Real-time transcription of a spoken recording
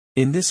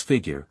In this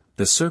figure,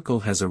 the circle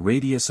has a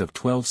radius of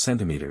 12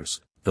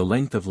 centimeters, the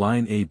length of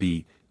line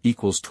AB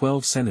equals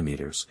 12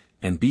 centimeters,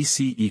 and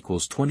BC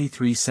equals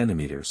 23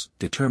 centimeters.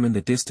 Determine the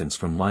distance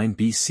from line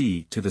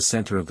BC to the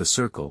center of the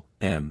circle,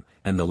 M,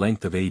 and the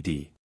length of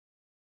AD.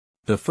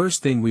 The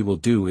first thing we will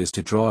do is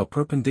to draw a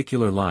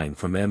perpendicular line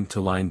from M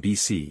to line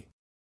BC.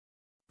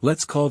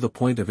 Let's call the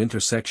point of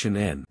intersection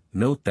N.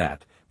 Note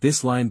that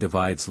this line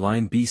divides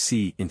line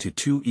BC into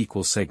two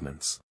equal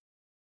segments.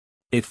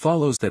 It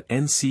follows that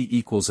NC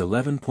equals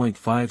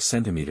 11.5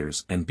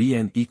 centimeters and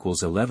BN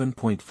equals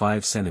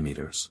 11.5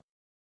 centimeters.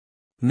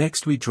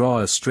 Next we draw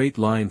a straight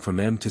line from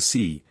M to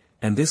C,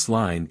 and this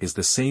line is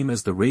the same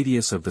as the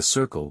radius of the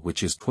circle,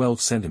 which is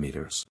 12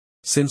 centimeters.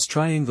 Since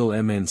triangle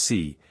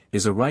MNC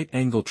is a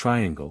right-angled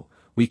triangle,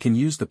 we can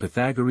use the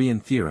Pythagorean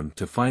theorem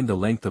to find the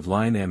length of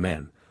line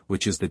MN,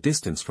 which is the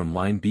distance from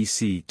line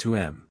BC to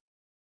M.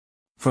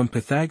 From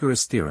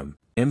Pythagoras' theorem,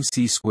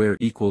 MC square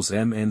equals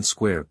MN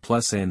square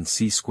plus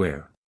NC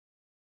square.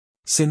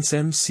 Since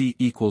MC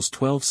equals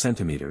 12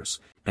 centimeters,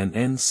 and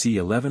NC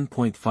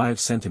 11.5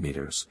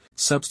 centimeters,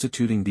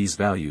 substituting these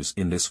values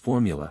in this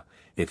formula,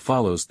 it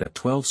follows that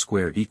 12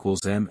 square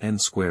equals MN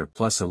square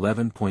plus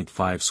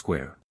 11.5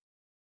 square.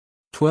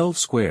 12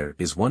 square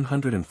is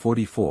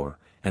 144,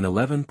 and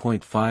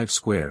 11.5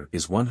 square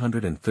is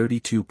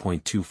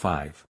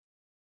 132.25.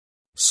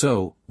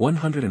 So,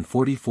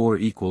 144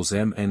 equals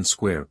MN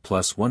square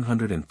plus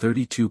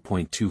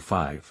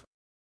 132.25.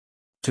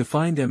 To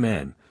find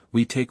MN,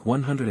 we take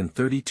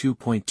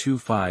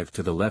 132.25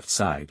 to the left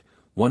side.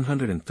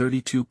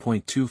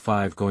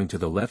 132.25 going to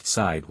the left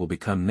side will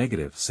become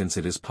negative since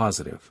it is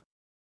positive.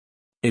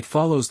 It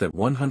follows that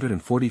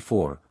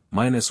 144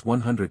 minus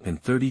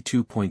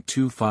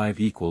 132.25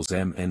 equals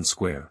MN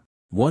square.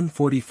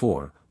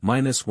 144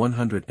 minus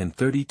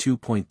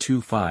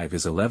 132.25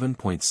 is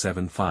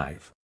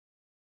 11.75.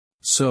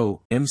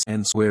 So,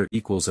 MN square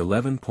equals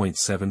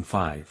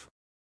 11.75.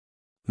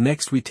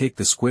 Next we take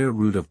the square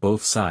root of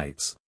both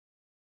sides.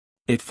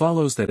 It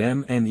follows that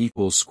MN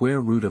equals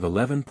square root of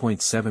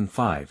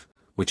 11.75,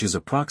 which is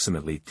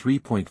approximately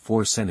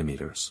 3.4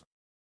 centimeters.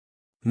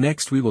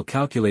 Next we will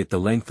calculate the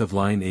length of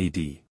line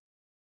AD.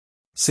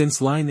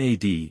 Since line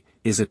AD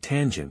is a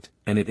tangent,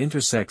 and it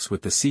intersects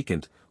with the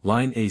secant,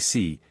 line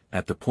AC,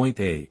 at the point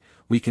A,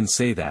 we can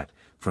say that,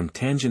 from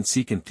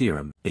tangent-secant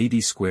theorem,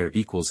 AD square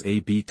equals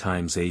AB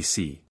times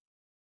AC.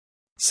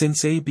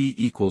 Since AB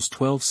equals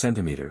 12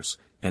 centimeters,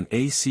 and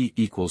AC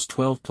equals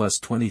 12 plus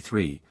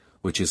 23,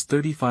 which is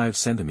 35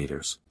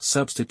 centimeters,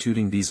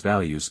 substituting these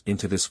values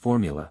into this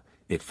formula,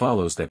 it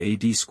follows that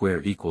AD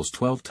square equals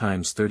 12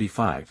 times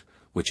 35,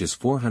 which is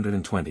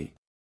 420.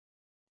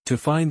 To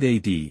find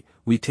AD,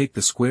 we take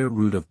the square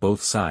root of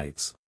both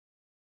sides.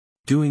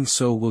 Doing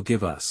so will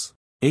give us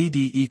AD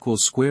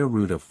equals square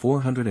root of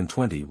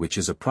 420, which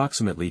is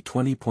approximately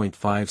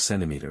 20.5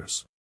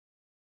 centimeters.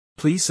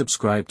 Please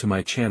subscribe to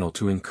my channel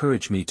to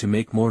encourage me to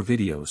make more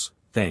videos.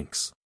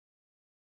 Thanks.